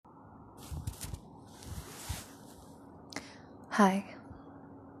Hi.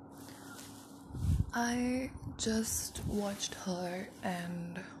 I just watched her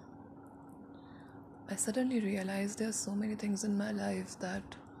and I suddenly realized there's so many things in my life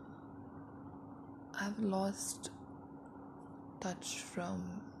that I've lost touch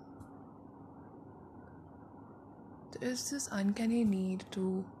from. There's this uncanny need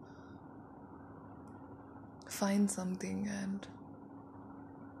to find something and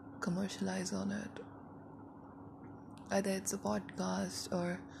commercialize on it. Either it's a podcast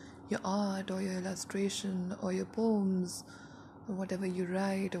or your art or your illustration or your poems or whatever you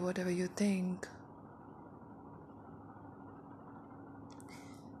write or whatever you think.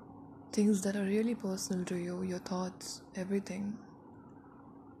 Things that are really personal to you, your thoughts, everything.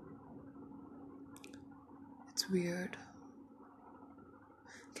 It's weird.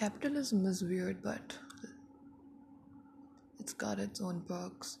 Capitalism is weird, but it's got its own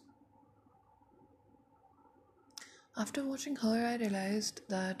perks. After watching her, I realized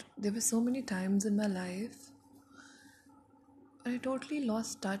that there were so many times in my life where I totally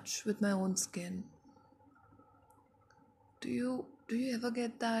lost touch with my own skin. Do you ever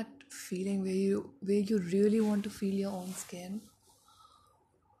get that feeling where you really want to feel your own skin?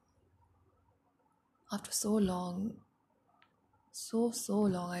 After so long, so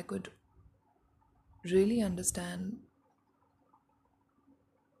long, I could really understand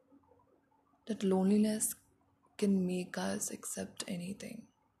that loneliness can make us accept anything.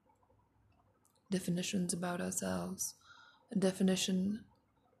 Definitions about ourselves, a definition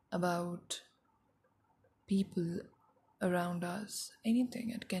about people around us, anything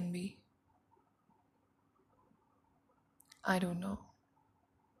it can be. I don't know.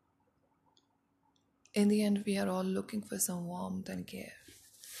 In the end, we are all looking for some warmth and care.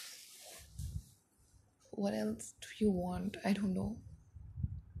 What else do you want? I don't know.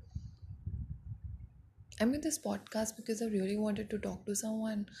 I made this podcast because I really wanted to talk to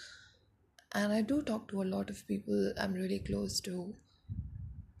someone, and I do talk to a lot of people I'm really close to.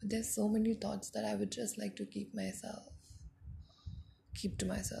 But there's so many thoughts that I would just like to keep to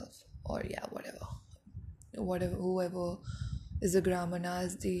myself, or yeah, whatever, whoever is a grammar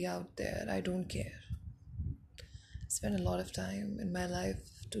Nazi out there, I don't care. I spend a lot of time in my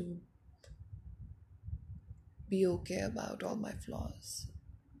life to be okay about all my flaws.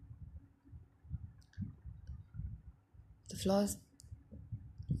 The flaws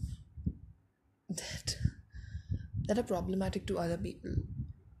that that are problematic to other people.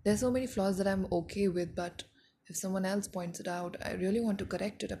 There's so many flaws that I'm okay with, but if someone else points it out, I really want to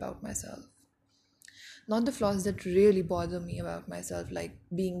correct it about myself. Not the flaws that really bother me about myself, like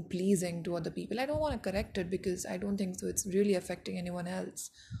being pleasing to other people. I don't want to correct it because I don't think so it's really affecting anyone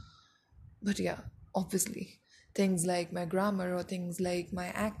else. But yeah, obviously, things like my grammar or things like my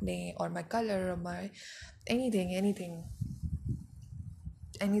acne or my color or my anything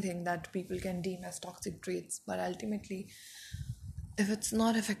that people can deem as toxic traits. But ultimately, if it's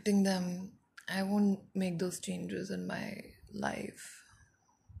not affecting them, I won't make those changes in my life.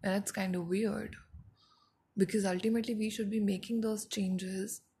 And it's kind of weird because ultimately we should be making those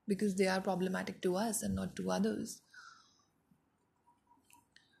changes because they are problematic to us and not to others.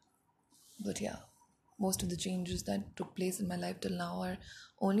 But yeah, most of the changes that took place in my life till now are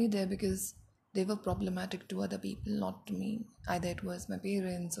only there because they were problematic to other people, not to me. Either it was my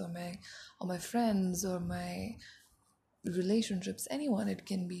parents or my friends or my relationships, anyone it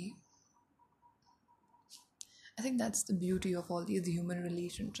can be. I think that's the beauty of all these human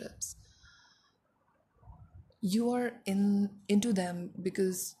relationships. You are into them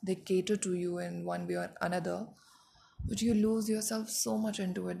because they cater to you in one way or another, but you lose yourself so much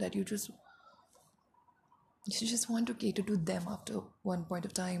into it that you just want to cater to them after one point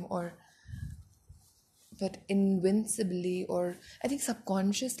of time, or but invincibly, or I think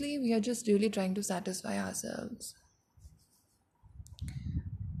subconsciously we are just really trying to satisfy ourselves.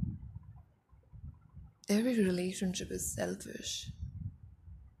 Every relationship is selfish,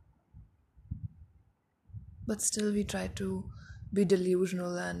 but still we try to be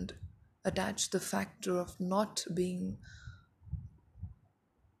delusional and attach the factor of not being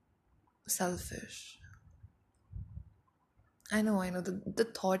selfish. I know the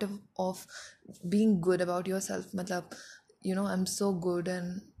thought of being good about yourself, matlab, I'm so good,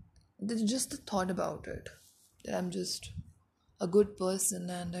 and just the thought about it, that I'm just a good person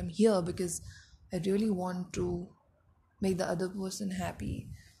and I'm here because I really want to make the other person happy,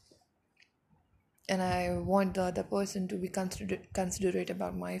 and I want the other person to be considerate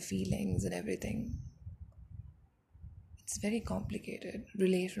about my feelings and everything. It's very complicated.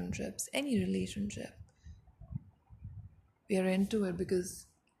 Relationships, any relationship, we are into it because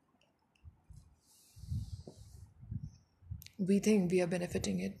we think we are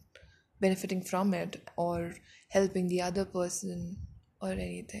benefiting from it, or helping the other person or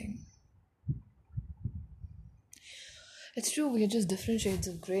anything. It's true, we are just different shades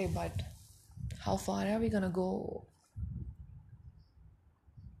of gray, but how far are we gonna go?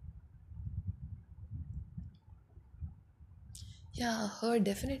 Yeah, Her,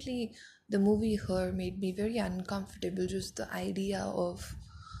 definitely. The movie Her made me very uncomfortable. Just the idea of,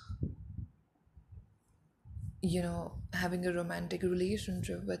 having a romantic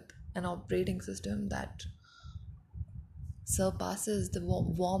relationship with an operating system that surpasses the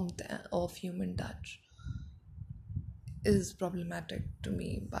warmth of human touch is problematic to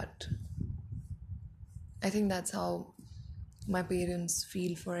me. But I think that's how my parents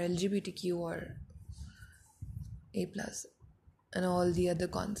feel for LGBTQ or A plus and all the other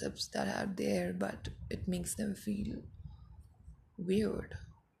concepts that are there, but it makes them feel weird.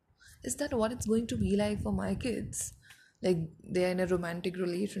 Is that what it's going to be like for my kids? Like, they're in a romantic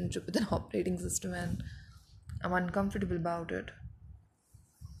relationship with an operating system and I'm uncomfortable about it.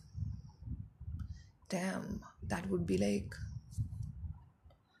 Damn, that would be like,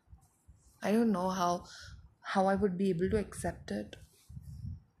 I don't know how I would be able to accept it.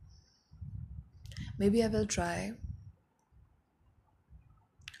 Maybe I will try,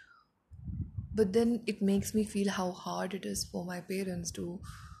 but then it makes me feel how hard it is for my parents to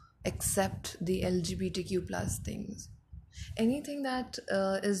accept the LGBTQ plus things. Anything that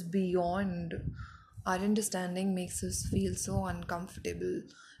is beyond our understanding makes us feel so uncomfortable.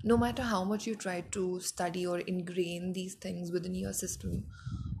 No matter how much you try to study or ingrain these things within your system,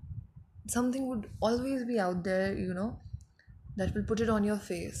 something would always be out there, that will put it on your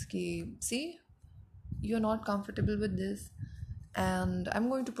face. Ki, see, you're not comfortable with this, and I'm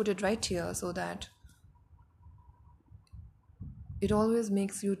going to put it right here so that it always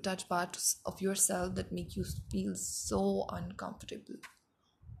makes you touch parts of yourself that make you feel so uncomfortable.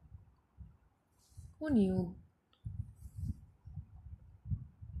 Who knew?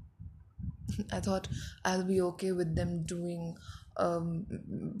 I thought I'll be okay with them doing, um,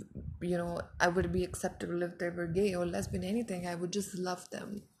 I would be acceptable if they were gay or lesbian, anything. I would just love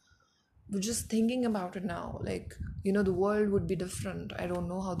them. But just thinking about it now, like, the world would be different. I don't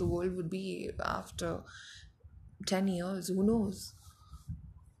know how the world would be after 10 years. Who knows?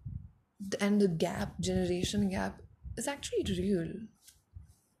 And the generation gap, is actually real.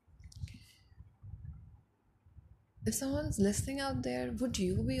 If someone's listening out there, would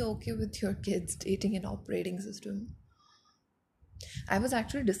you be okay with your kids dating an operating system? I was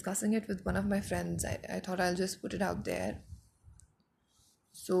actually discussing it with one of my friends. I thought I'll just put it out there.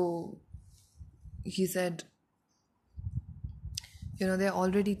 So he said, there are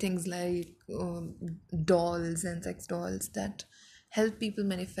already things like dolls and sex dolls that help people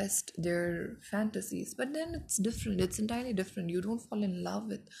manifest their fantasies. But then it's different. It's entirely different. You don't fall in love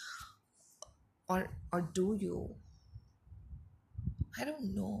with, or do you? I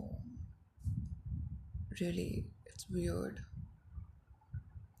don't know. Really, it's weird.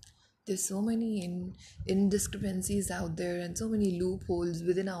 There's so many indiscrepancies out there and so many loopholes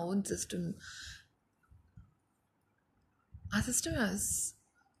within our own system. Our system has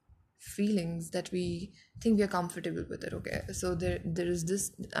feelings that we think we are comfortable with it. Okay, so there is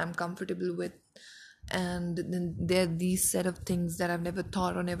this I'm comfortable with, and then there are these set of things that I've never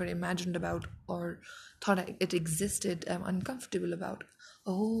thought or never imagined about or thought it existed. I'm uncomfortable about.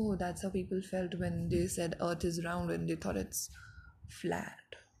 Oh, that's how people felt when they said earth is round and they thought it's flat.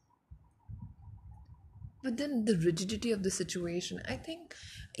 But then the rigidity of the situation, I think,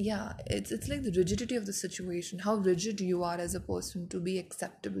 yeah, it's like the rigidity of the situation, how rigid you are as a person to be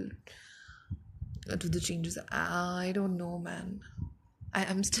acceptable to the changes. I don't know, man.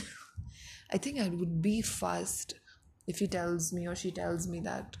 I'm still I think I would be fussed if he tells me or she tells me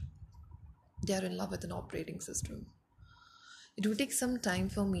that they're in love with an operating system. It would take some time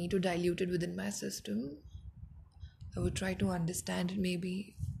for me to dilute it within my system. I would try to understand it,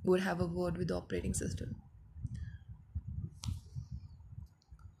 maybe would have a word with the operating system.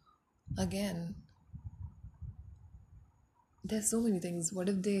 Again, there's so many things. What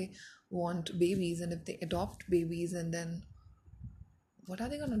if they want babies and if they adopt babies, and then what are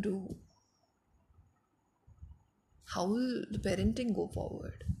they gonna do? How will the parenting go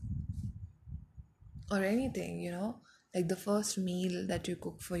forward? Or anything, like the first meal that you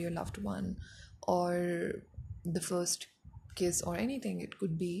cook for your loved one, or the first kiss, or anything. It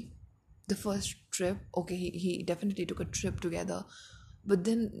could be the first trip. Okay, he definitely took a trip together, but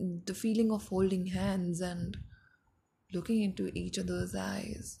then the feeling of holding hands and looking into each other's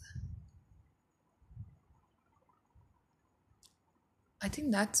eyes, I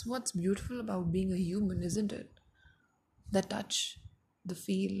think that's what's beautiful about being a human, isn't it? the touch, the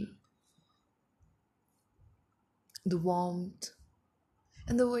feel, the warmth,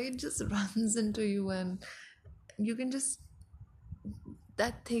 and the way it just runs into you, and you can just,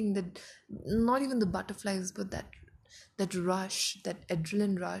 that thing, that not even the butterflies, but that rush, that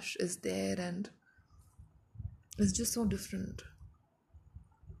adrenaline rush is there, and it's just so different.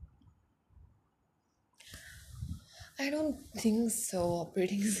 I don't think so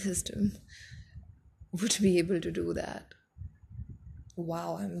operating system would be able to do that.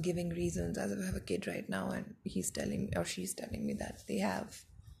 Wow, I'm giving reasons as if I have a kid right now and he's telling or she's telling me that they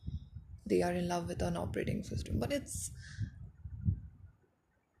are in love with an operating system. But it's,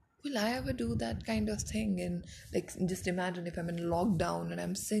 will I ever do that kind of thing? And like, just imagine if I'm in lockdown and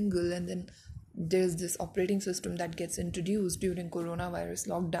I'm single, and then there's this operating system that gets introduced during coronavirus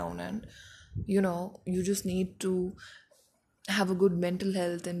lockdown, and you just need to have a good mental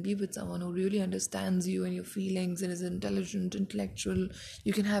health and be with someone who really understands you and your feelings and is intelligent, intellectual.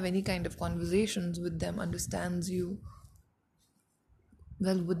 You can have any kind of conversations with them, understands you.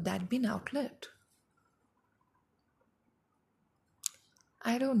 Well, would that be an outlet?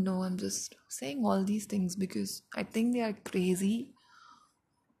 I don't know. I'm just saying all these things because I think they are crazy,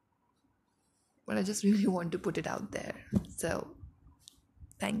 but I just really want to put it out there. So,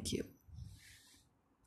 thank you.